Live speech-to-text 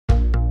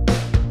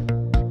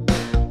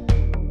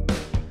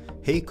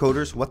Hey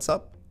coders, what's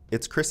up?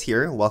 It's Chris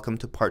here. Welcome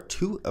to part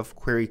 2 of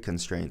query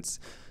constraints.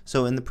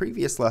 So in the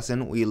previous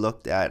lesson, we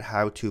looked at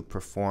how to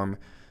perform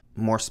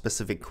more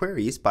specific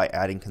queries by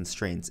adding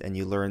constraints, and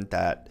you learned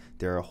that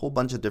there are a whole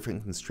bunch of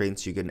different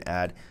constraints you can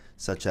add,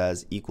 such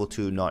as equal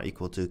to, not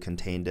equal to,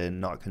 contained in,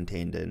 not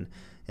contained in,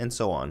 and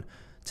so on.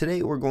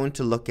 Today we're going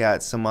to look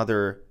at some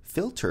other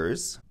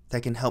filters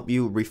that can help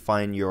you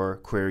refine your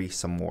query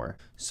some more.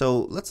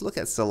 So let's look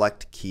at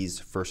select keys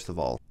first of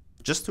all.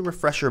 Just to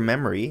refresh your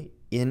memory,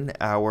 in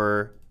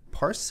our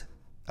Parse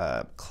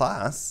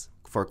class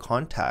for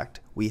contact,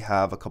 we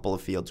have a couple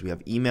of fields. We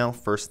have email,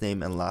 first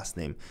name, and last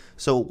name.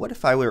 So what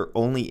if I were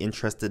only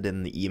interested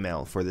in the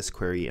email for this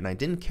query and I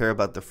didn't care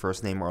about the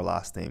first name or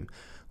last name?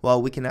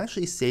 Well, we can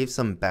actually save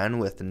some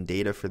bandwidth and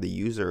data for the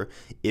user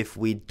if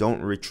we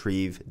don't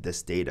retrieve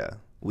this data.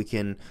 We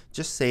can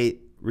just say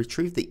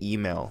retrieve the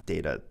email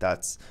data.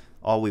 That's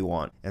all we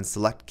want. And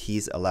select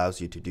keys allows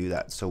you to do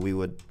that. So we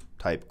would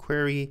type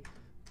query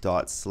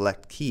dot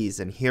select keys,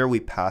 and here we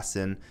pass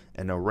in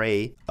an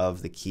array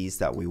of the keys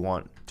that we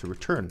want to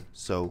return.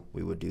 So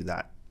we would do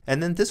that.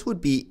 And then this would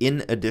be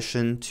in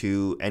addition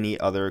to any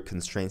other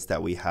constraints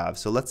that we have.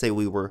 So let's say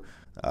we were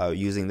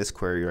using this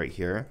query right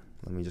here.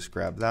 Let me just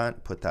grab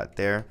that, put that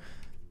there.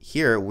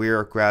 Here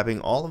we're grabbing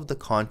all of the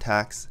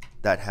contacts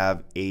that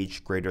have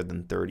age greater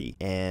than 30,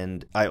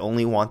 and I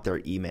only want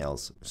their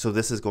emails. So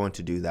this is going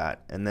to do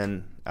that. And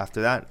then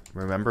after that,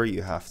 remember,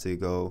 you have to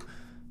go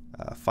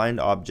find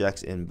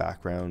objects in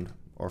background,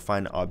 or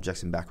find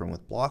objects in background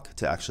with block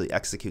to actually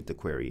execute the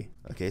query.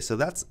 Okay, so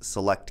that's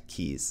select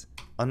keys.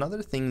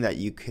 Another thing that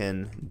you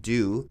can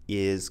do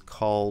is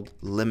called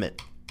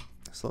limit.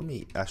 So let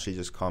me actually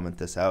just comment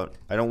this out.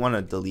 I don't want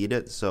to delete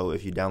it, so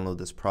if you download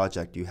this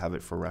project, you have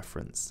it for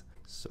reference.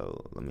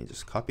 So let me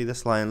just copy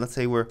this line. Let's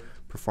say we're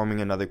performing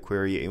another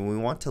query and we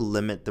want to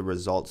limit the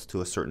results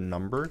to a certain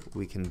number.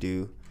 We can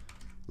do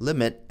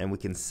limit and we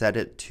can set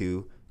it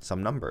to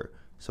some number.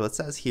 So it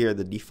says here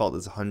the default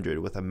is 100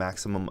 with a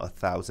maximum of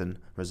 1,000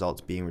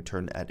 results being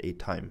returned at a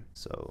time.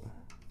 So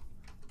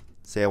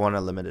say I want to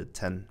limit it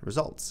to 10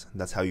 results.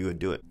 That's how you would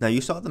do it. Now you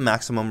saw the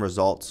maximum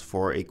results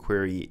for a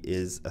query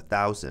is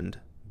 1,000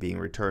 being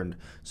returned.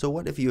 So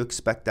what if you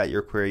expect that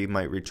your query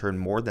might return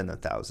more than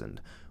 1,000?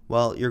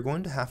 Well, you're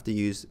going to have to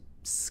use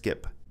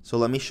skip. So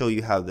let me show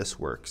you how this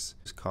works.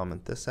 Just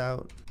comment this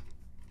out.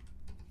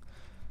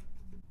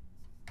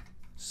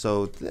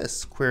 So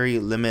this query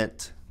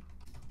limit,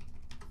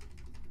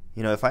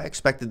 if I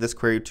expected this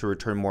query to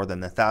return more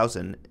than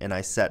 1,000 and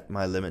I set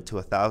my limit to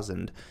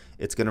 1,000,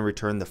 it's going to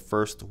return the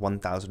first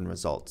 1,000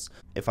 results.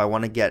 If I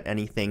want to get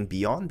anything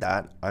beyond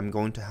that, I'm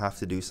going to have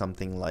to do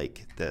something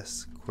like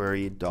this,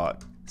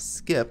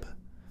 query.skip,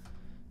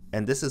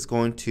 and this is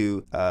going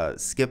to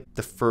skip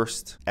the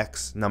first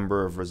X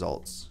number of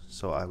results.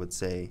 So I would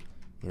say,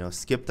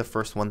 skip the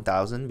first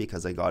 1,000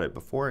 because I got it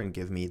before and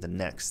give me the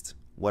next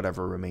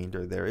whatever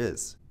remainder there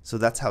is. So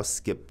that's how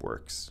skip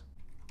works.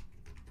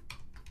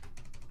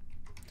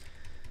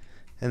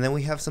 And then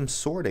we have some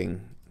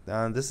sorting.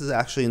 This is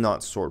actually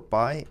not sort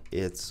by,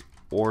 it's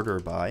order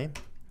by.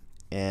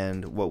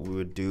 And what we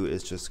would do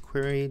is just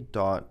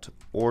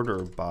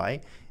query.order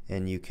by,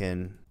 and you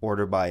can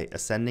order by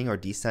ascending or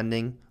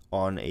descending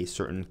on a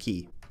certain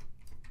key.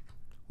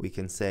 We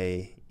can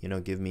say,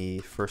 give me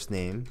first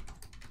name,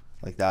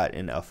 like that,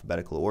 in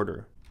alphabetical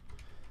order.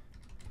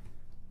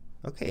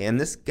 Okay,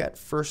 and this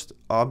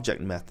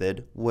getFirstObject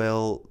method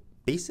will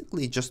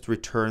basically just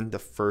return the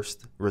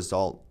first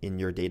result in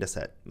your data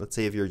set. Let's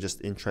say if you're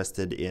just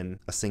interested in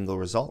a single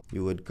result,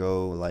 you would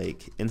go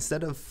like,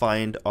 instead of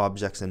find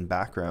objects in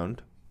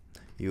background,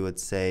 you would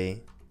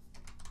say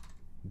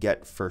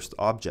get first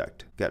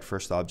object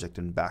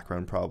in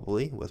background,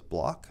 probably with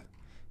block.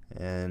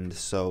 And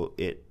so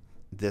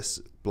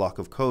this block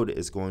of code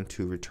is going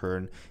to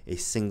return a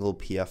single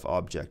PF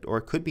object, or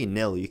it could be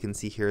nil. You can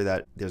see here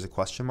that there's a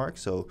question mark,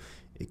 so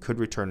it could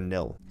return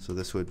nil. So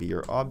this would be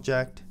your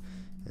object,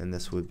 and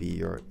this would be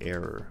your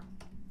error.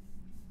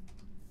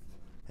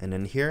 And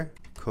then here,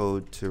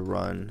 code to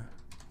run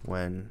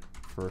when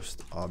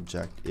first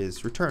object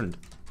is returned.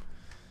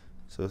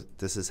 So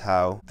this is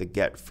how the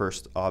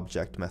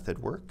getFirstObject method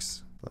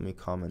works. Let me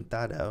comment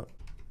that out.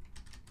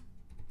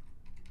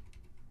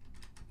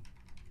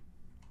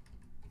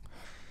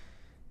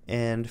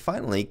 And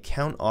finally,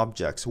 count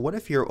objects. What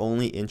if you're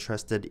only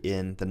interested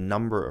in the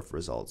number of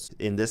results?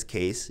 In this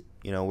case,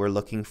 we're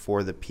looking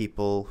for the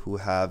people who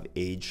have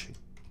age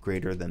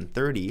greater than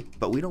 30,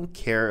 but we don't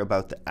care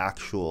about the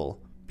actual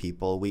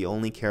people. We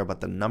only care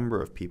about the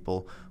number of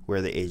people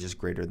where the age is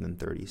greater than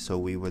 30. So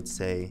we would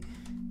say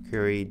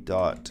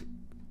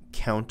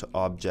query.count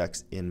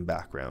objects in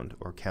background,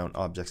 or count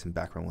objects in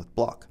background with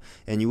block.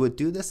 And you would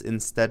do this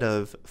instead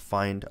of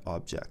find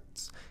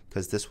objects,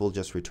 because this will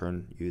just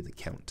return you the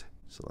count.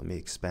 So let me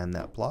expand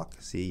that block.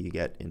 See, you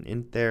get an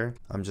int there.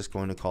 I'm just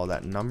going to call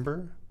that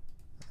number,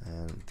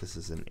 and this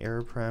is an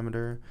error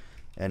parameter.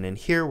 And in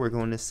here, we're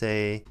going to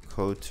say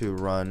code to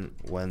run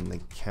when the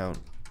count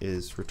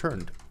is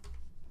returned.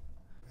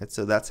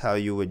 So that's how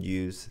you would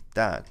use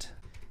that.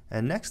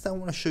 And next I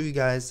want to show you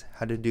guys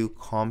how to do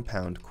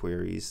compound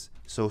queries.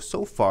 So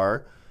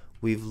far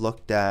we've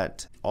looked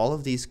at all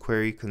of these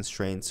query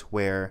constraints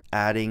where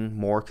adding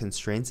more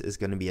constraints is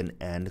going to be an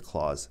AND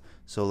clause.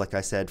 So like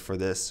I said, for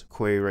this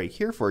query right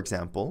here, for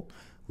example,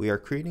 we are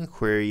creating a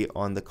query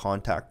on the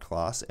contact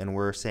class and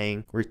we're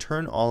saying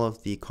return all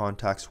of the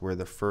contacts where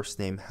the first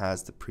name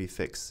has the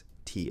prefix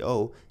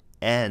TO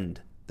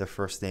and the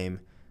first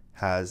name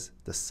has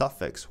the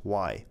suffix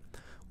Y.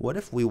 What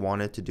if we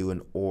wanted to do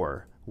an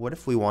OR? What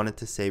if we wanted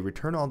to say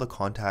return all the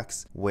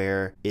contacts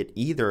where it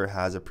either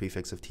has a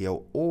prefix of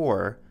TO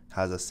or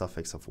has a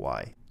suffix of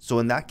Y? So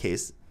in that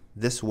case,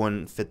 this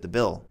wouldn't fit the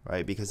bill,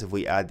 right? Because if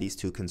we add these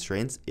two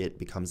constraints, it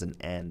becomes an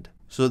AND.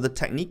 So the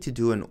technique to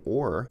do an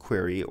OR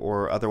query,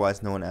 or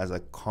otherwise known as a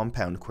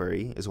compound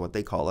query is what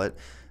they call it,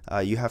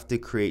 you have to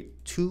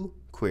create two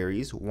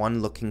queries,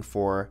 one looking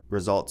for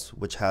results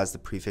which has the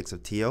prefix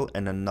of TO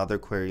and another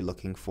query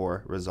looking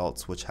for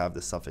results which have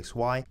the suffix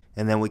Y.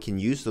 And then we can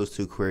use those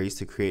two queries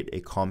to create a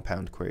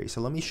compound query.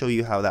 So let me show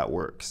you how that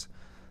works.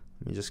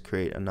 Let me just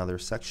create another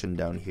section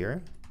down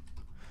here.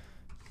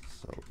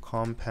 So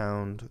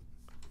compound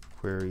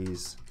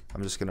queries,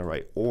 I'm just going to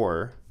write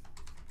OR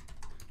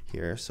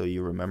here so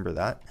you remember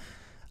that.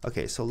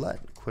 Okay, so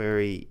let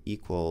query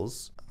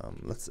equals,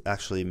 let's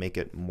actually make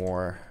it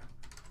more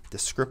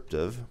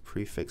descriptive.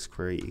 Prefix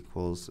query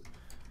equals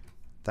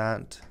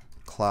that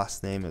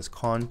class name is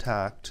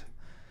contact,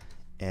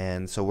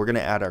 and so we're going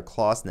to add our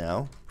clause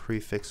now.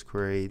 Prefix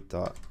query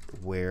dot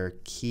where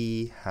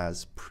key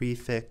has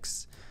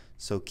prefix.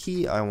 So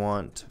key, I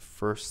want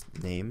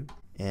first name,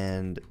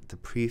 and the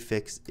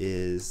prefix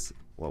is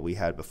what we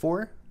had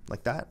before,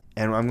 like that.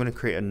 And I'm going to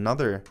create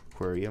another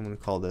query. I'm going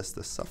to call this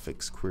the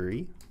suffix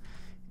query,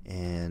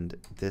 and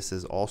this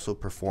is also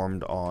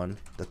performed on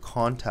the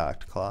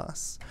contact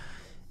class.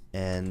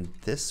 And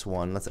this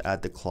one, let's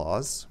add the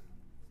clause,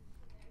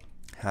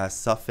 has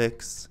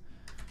suffix,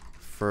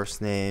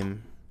 first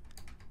name,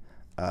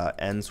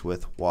 ends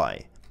with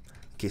Y.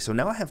 Okay, so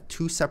now I have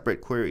two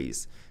separate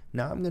queries.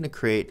 Now I'm going to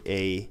create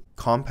a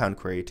compound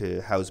query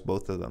to house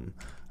both of them.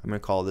 I'm going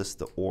to call this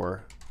the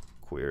OR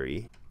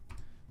query.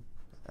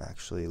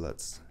 Actually,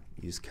 let's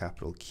use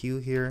capital Q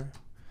here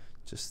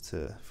just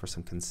for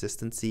some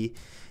consistency.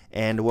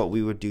 And what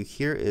we would do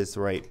here is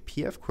write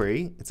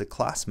PFQuery. It's a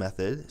class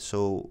method,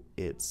 so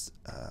it's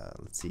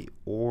let's see,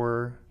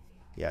 OR,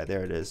 yeah,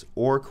 there it is,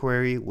 OR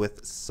query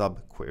with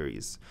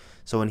subqueries.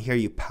 So in here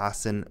you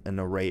pass in an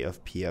array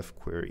of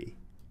PFQuery.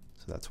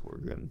 So that's what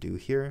we're going to do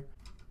here.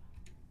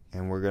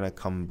 And we're going to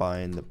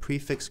combine the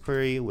prefix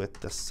query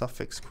with the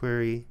suffix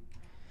query.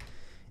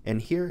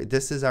 And here,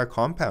 this is our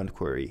compound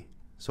query.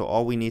 So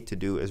all we need to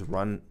do is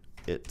run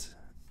it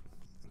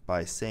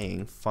by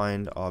saying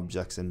find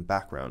objects in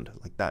background,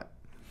 like that.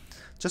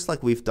 Just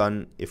like we've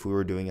done if we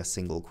were doing a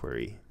single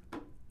query.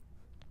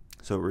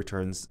 So it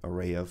returns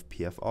array of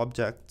PF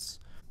objects,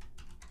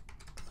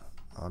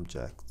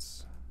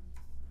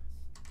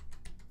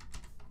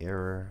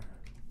 error,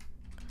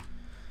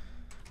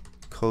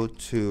 code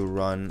to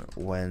run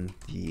when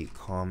the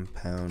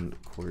compound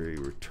query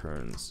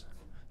returns.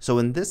 So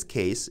in this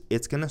case,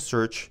 it's going to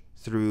search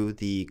through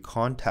the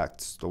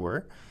contact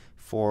store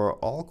for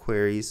all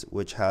queries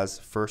which has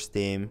first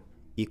name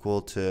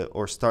equal to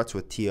or starts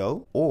with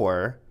TO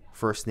or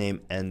first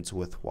name ends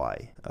with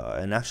Y.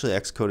 And actually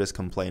Xcode is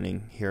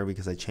complaining here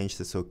because I changed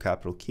this to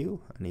capital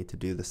Q. I need to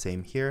do the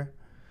same here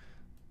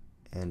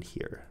and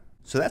here.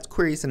 So that's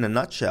queries in a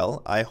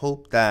nutshell. I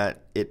hope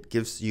that it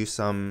gives you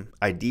some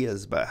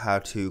ideas about how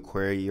to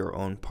query your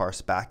own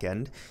Parse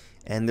backend.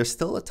 And there's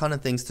still a ton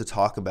of things to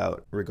talk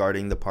about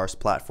regarding the Parse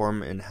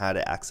platform and how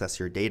to access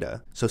your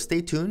data. So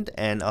stay tuned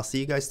and I'll see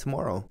you guys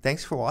tomorrow.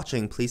 Thanks for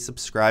watching. Please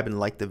subscribe and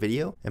like the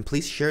video, and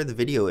please share the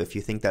video if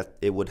you think that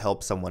it would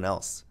help someone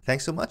else.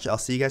 Thanks so much. I'll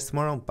see you guys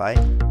tomorrow.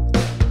 Bye.